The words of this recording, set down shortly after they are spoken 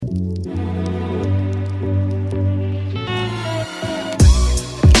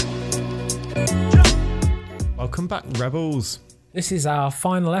Welcome back, Rebels. This is our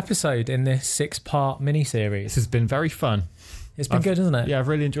final episode in this 6-part mini-series. This has been very fun. It's been good, hasn't it? Yeah, I've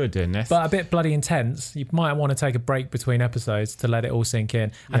really enjoyed doing this. But a bit bloody intense. You might want to take a break between episodes to let it all sink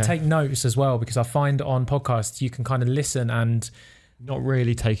in. And take notes as well, because I find on podcasts you can kind of listen and... not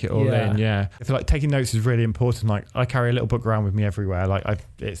really take it all in, I feel like taking notes is really important. Like, I carry a little book around with me everywhere. Like,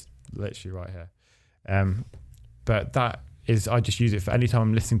 it's literally right here. But that is, I just use it for any time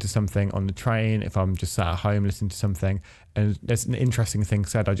I'm listening to something on the train, if I'm just sat at home listening to something, and there's an interesting thing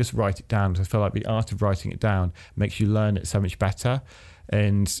said, I just write it down. So I feel like the art of writing it down makes you learn it so much better.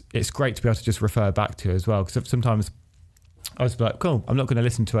 And it's great to be able to just refer back to it as well. Because sometimes I was like, cool, I'm not going to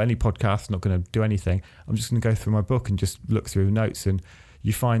listen to any podcast, not going to do anything. I'm just going to go through my book and just look through the notes. And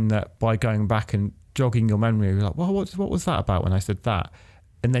you find that by going back and jogging your memory, you're like, well, what was that about when I said that?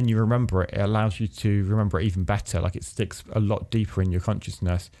 And then you remember it. It allows you to remember it even better. Like, it sticks a lot deeper in your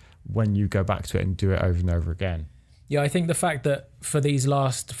consciousness when you go back to it and do it over and over again. Yeah, I think the fact that for these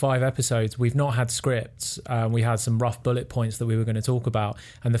last 5 episodes, we've not had scripts. We had some rough bullet points that we were going to talk about.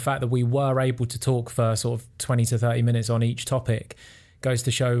 And the fact that we were able to talk for sort of 20 to 30 minutes on each topic goes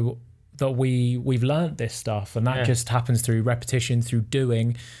to show that we've learnt this stuff. And that just happens through repetition, through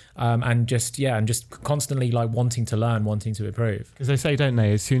doing, and just constantly like wanting to learn, wanting to improve. Because they say, don't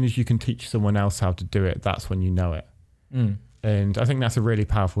they, as soon as you can teach someone else how to do it, that's when you know it. And I think that's a really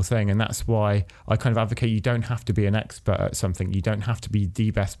powerful thing. And that's why I kind of advocate you don't have to be an expert at something. You don't have to be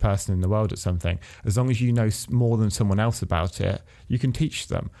the best person in the world at something. As long as you know more than someone else about it, you can teach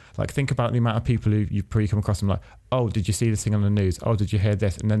them. Like, think about the amount of people who you probably come across them like, oh, did you see this thing on the news? Oh, did you hear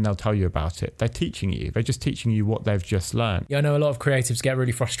this? And then they'll tell you about it. They're teaching you. They're just teaching you what they've just learned. Yeah, I know a lot of creatives get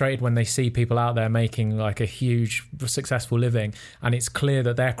really frustrated when they see people out there making like a huge successful living, and it's clear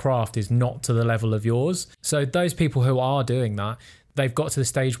that their craft is not to the level of yours. So those people who are doing that, they've got to the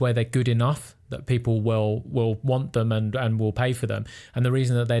stage where they're good enough that people will want them and will pay for them. And the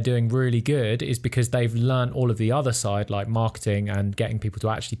reason that they're doing really good is because they've learned all of the other side, like marketing and getting people to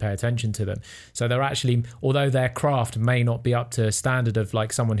actually pay attention to them. So they're actually, although their craft may not be up to standard of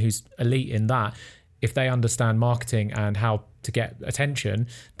like someone who's elite in that, if they understand marketing and how to get attention,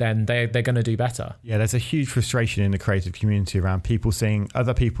 then they're going to do better. Yeah, there's a huge frustration in the creative community around people seeing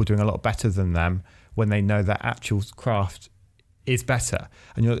other people doing a lot better than them when they know their actual craft is better.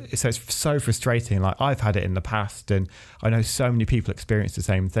 And so it's so frustrating. Like, I've had it in the past, and I know so many people experience the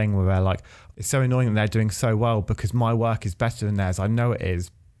same thing where they're like, it's so annoying that they're doing so well because my work is better than theirs. I know it is,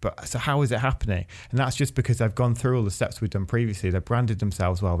 but so how is it happening? And that's just because they've gone through all the steps we've done previously. They've branded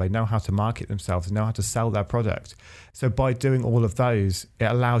themselves well. They know how to market themselves. They know how to sell their product. So by doing all of those, it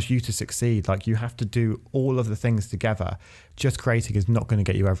allows you to succeed. Like, you have to do all of the things together. Just creating is not going to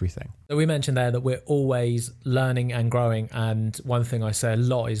get you everything. So we mentioned there that we're always learning and growing. And one thing I say a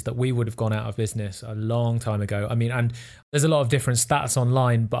lot is that we would have gone out of business a long time ago. I mean, and there's a lot of different stats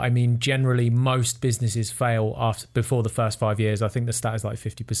online, but I mean, generally most businesses fail before the first 5 years. I think the stat is like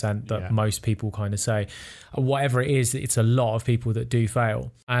 50% that most people kind of say. Whatever it is, it's a lot of people that do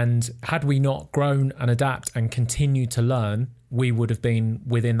fail. And had we not grown and adapt and continued to learn, we would have been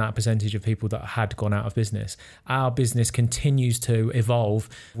within that percentage of people that had gone out of business. Our business continues to evolve.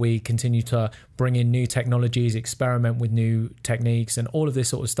 We continue to bring in new technologies, experiment with new techniques and all of this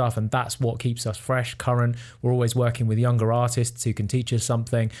sort of stuff. And that's what keeps us fresh, current. We're always working with younger artists who can teach us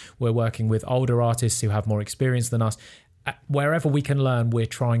something. We're working with older artists who have more experience than us. Wherever we can learn, we're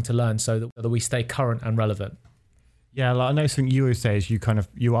trying to learn so that we stay current and relevant. Yeah, like I know something you always say is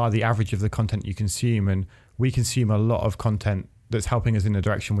you are the average of the content you consume, and we consume a lot of content that's helping us in the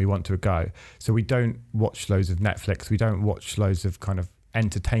direction we want to go. So we don't watch loads of Netflix. We don't watch loads of kind of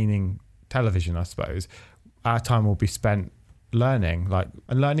entertaining television, I suppose. Our time will be spent learning,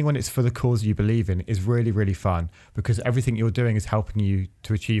 and learning when it's for the cause you believe in is really, really fun, because everything you're doing is helping you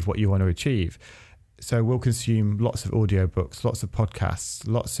to achieve what you want to achieve. So we'll consume lots of audiobooks, lots of podcasts,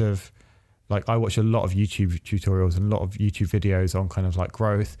 lots of, like, I watch a lot of YouTube tutorials and a lot of YouTube videos on kind of like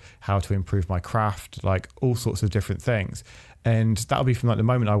growth, how to improve my craft, like all sorts of different things. And that'll be from like the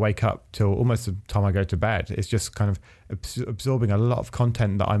moment I wake up till almost the time I go to bed. It's just kind of absorbing a lot of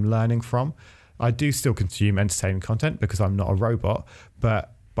content that I'm learning from. I do still consume entertaining content because I'm not a robot,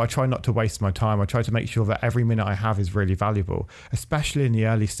 but I try not to waste my time. I try to make sure that every minute I have is really valuable, especially in the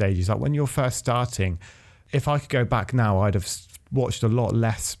early stages. Like when you're first starting, if I could go back now, I'd have watched a lot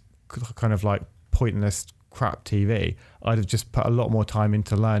less kind of like pointless crap TV. I'd have just put a lot more time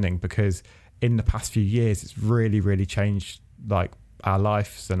into learning, because in the past few years, it's really, really changed like our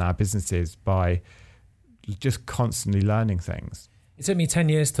lives and our businesses by just constantly learning things. It took me 10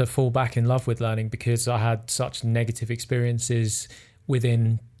 years to fall back in love with learning because I had such negative experiences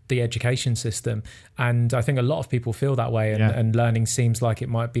within the education system. And I think a lot of people feel that way, and learning seems like it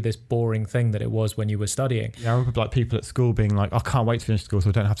might be this boring thing that it was when you were studying. Yeah, I remember like people at school being like, I can't wait to finish school so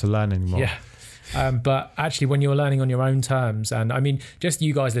I don't have to learn anymore. Yeah. But actually, when you're learning on your own terms, and I mean, just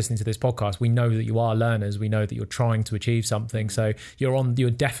you guys listening to this podcast, we know that you are learners. We know that you're trying to achieve something. So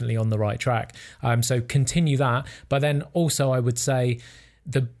you're definitely on the right track. So continue that. But then also, I would say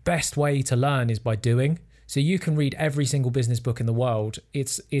the best way to learn is by doing. So you can read every single business book in the world.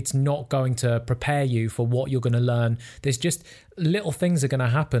 It's not going to prepare you for what you're going to learn. There's just little things are going to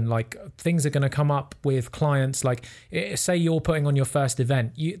happen. Like things are going to come up with clients. Like say you're putting on your first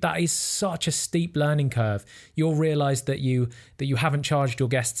event. That is such a steep learning curve. You'll realize that you haven't charged your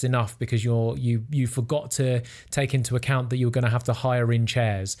guests enough because you forgot to take into account that you're going to have to hire in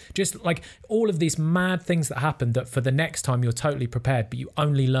chairs. Just like all of these mad things that happen that for the next time you're totally prepared, but you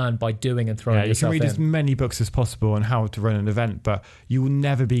only learn by doing and throwing yourself in. You can read as many books as possible on how to run an event, but you will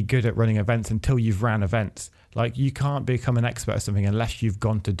never be good at running events until you've ran events. Like you can't become an expert at something unless you've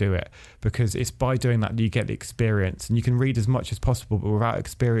gone to do it, because it's by doing that you get the experience. And you can read as much as possible, but without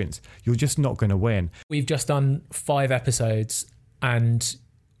experience, you're just not going to win. We've just done 5 episodes and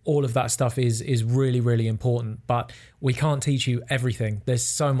all of that stuff is really, really important, but we can't teach you everything. There's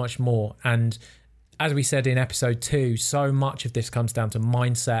so much more. And as we said in episode 2, so much of this comes down to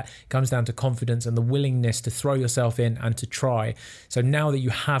mindset, comes down to confidence and the willingness to throw yourself in and to try. So now that you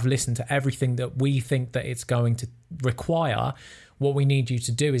have listened to everything that we think that it's going to require, what we need you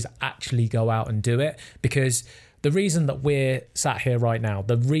to do is actually go out and do it. Because the reason that we're sat here right now,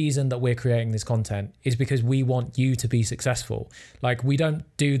 the reason that we're creating this content is because we want you to be successful. Like we don't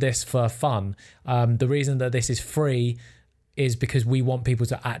do this for fun. The reason that this is free is because we want people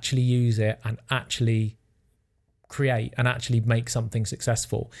to actually use it and actually create and actually make something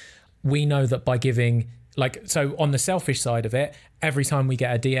successful. We know that by giving, so on the selfish side of it, every time we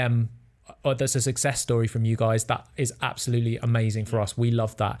get a DM or that's a success story from you guys, that is absolutely amazing for us. We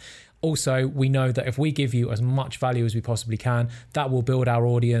love that. Also, we know that if we give you as much value as we possibly can, that will build our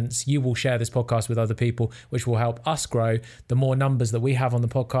audience. You will share this podcast with other people, which will help us grow. The more numbers that we have on the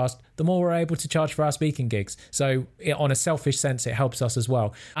podcast, the more we're able to charge for our speaking gigs. So on a selfish sense, it helps us as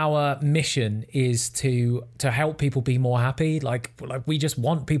well. Our mission is to help people be more happy. Like we just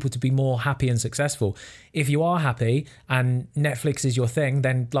want people to be more happy and successful. If you are happy and Netflix is your thing,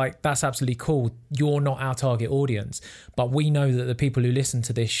 then that's absolutely cool. You're not our target audience. But we know that the people who listen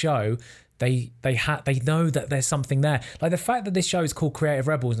to this show, they know that there's something there. Like the fact that this show is called Creative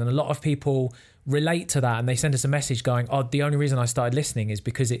Rebels, and a lot of people relate to that, and they send us a message going, oh, the only reason I started listening is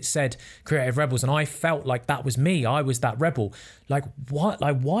because it said Creative Rebels, and I felt like that was me. I was that rebel. Like what?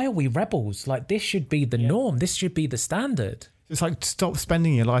 Like why are we rebels? Like this should be the norm. This should be the standard. It's like stop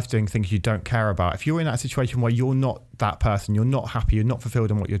spending your life doing things you don't care about. If you're in that situation where you're not that person, you're not happy, you're not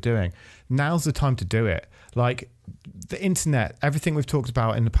fulfilled in what you're doing, now's the time to do it. Like the internet, everything we've talked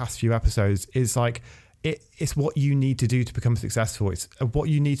about in the past few episodes is like, it's what you need to do to become successful. It's what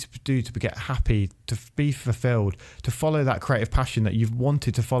you need to do to get happy, to be fulfilled, to follow that creative passion that you've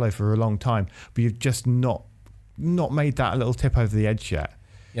wanted to follow for a long time, but you've just not made that little tip over the edge yet.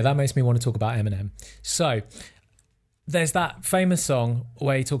 Yeah, that makes me want to talk about Eminem. So there's that famous song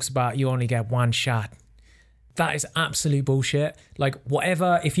where he talks about you only get one shot. That is absolute bullshit. Like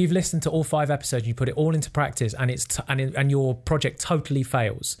whatever, if you've listened to all 5 episodes, you put it all into practice and and your project totally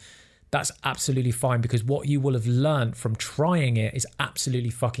fails, that's absolutely fine, because what you will have learned from trying it is absolutely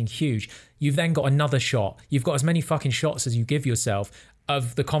fucking huge. You've then got another shot. You've got as many fucking shots as you give yourself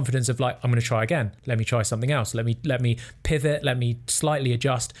of the confidence of like, I'm going to try again. Let me try something else. Let me pivot. Let me slightly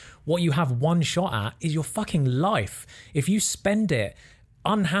adjust. What you have one shot at is your fucking life. If you spend it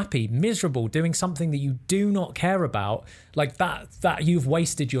unhappy, miserable, doing something that you do not care about, like that you've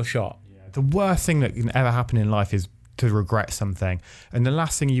wasted your shot. Yeah. The worst thing that can ever happen in life is to regret something. And the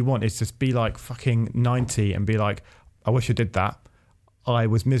last thing you want is just be like fucking 90 and be like, I wish I did that. I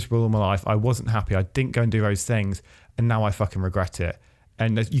was miserable all my life. I wasn't happy. I didn't go and do those things. And now I fucking regret it.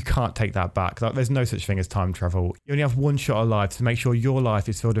 And you can't take that back. Like, there's no such thing as time travel. You only have one shot at life to make sure your life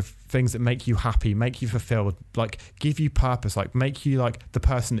is filled with things that make you happy, make you fulfilled, like give you purpose, like make you like the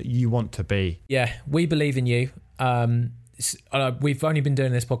person that you want to be. Yeah, we believe in you. We've only been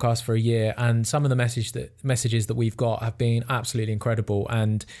doing this podcast for a year, and some of the messages that we've got have been absolutely incredible,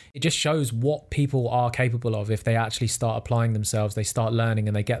 and it just shows what people are capable of if they actually start applying themselves, they start learning,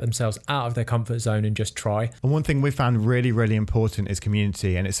 and they get themselves out of their comfort zone and just try. And one thing we found really, really important is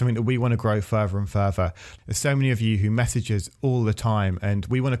community, and it's something that we want to grow further and further. There's so many of you who message us all the time, and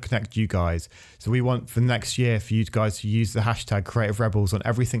we want to connect you guys. So we want for next year for you guys to use the hashtag Creative Rebels on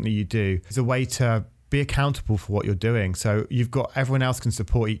everything that you do as a way to be accountable for what you're doing. So you've got everyone else can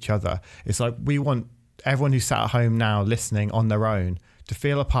support each other. It's like we want everyone who's sat at home now listening on their own to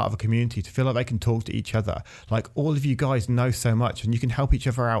feel a part of a community, to feel like they can talk to each other. Like all of you guys know so much and you can help each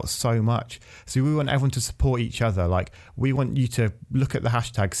other out so much. So we want everyone to support each other. Like we want you to look at the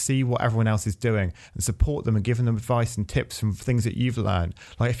hashtag, see what everyone else is doing and support them and giving them advice and tips from things that you've learned.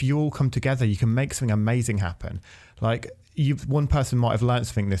 Like if you all come together, you can make something amazing happen. Like one person might have learned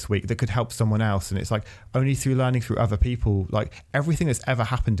something this week that could help someone else, and it's like only through learning through other people. Like everything that's ever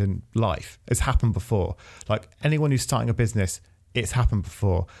happened in life has happened before. Like anyone who's starting a business, it's happened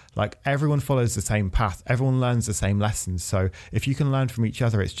before. Like everyone follows the same path, everyone learns the same lessons. So if you can learn from each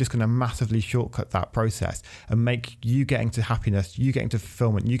other, it's just going to massively shortcut that process and make you getting to happiness, you getting to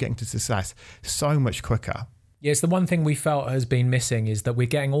fulfillment, you getting to success so much quicker. Yeah, it's the one thing we felt has been missing is that we're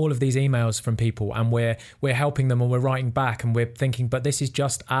getting all of these emails from people and we're helping them and we're writing back and we're thinking, but this is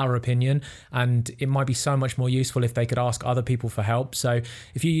just our opinion and it might be so much more useful if they could ask other people for help. So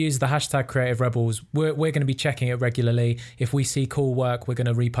if you use the hashtag Creative Rebels, we're going to be checking it regularly. If we see cool work, we're going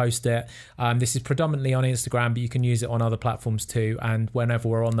to repost it. This is predominantly on Instagram, but you can use it on other platforms too. And whenever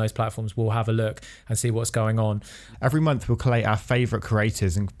we're on those platforms, we'll have a look and see what's going on. Every month we'll collate our favorite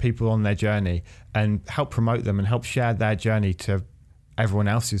creators and people on their journey and help promote them and help share their journey to everyone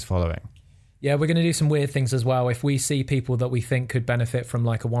else who's following. Yeah, we're going to do some weird things as well. If we see people that we think could benefit from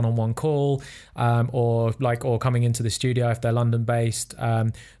like a one-on-one call or coming into the studio if they're London based,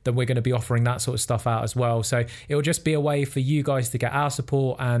 then we're going to be offering that sort of stuff out as well. So it will just be a way for you guys to get our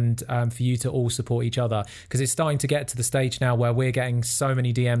support and for you to all support each other, because it's starting to get to the stage now where we're getting so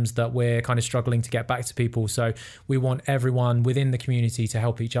many DMs that we're kind of struggling to get back to people. So we want everyone within the community to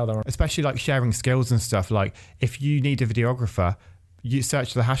help each other. Especially like sharing skills and stuff. Like if you need a videographer, you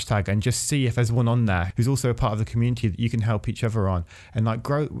search the hashtag and just see if there's one on there who's also a part of the community that you can help each other on and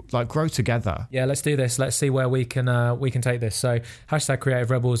grow together. Yeah, let's do this. Let's see where we can take this. So hashtag Creative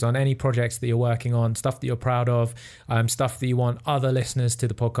Rebels on any projects that you're working on, stuff that you're proud of, stuff that you want other listeners to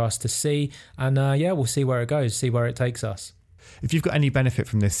the podcast to see. And we'll see where it goes, see where it takes us. If you've got any benefit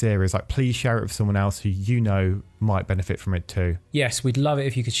from this series, like please share it with someone else who you know might benefit from it too. Yes, we'd love it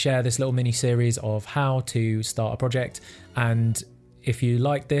if you could share this little mini series of how to start a project. And if you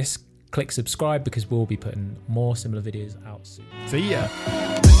like this, click subscribe because we'll be putting more similar videos out soon. See ya.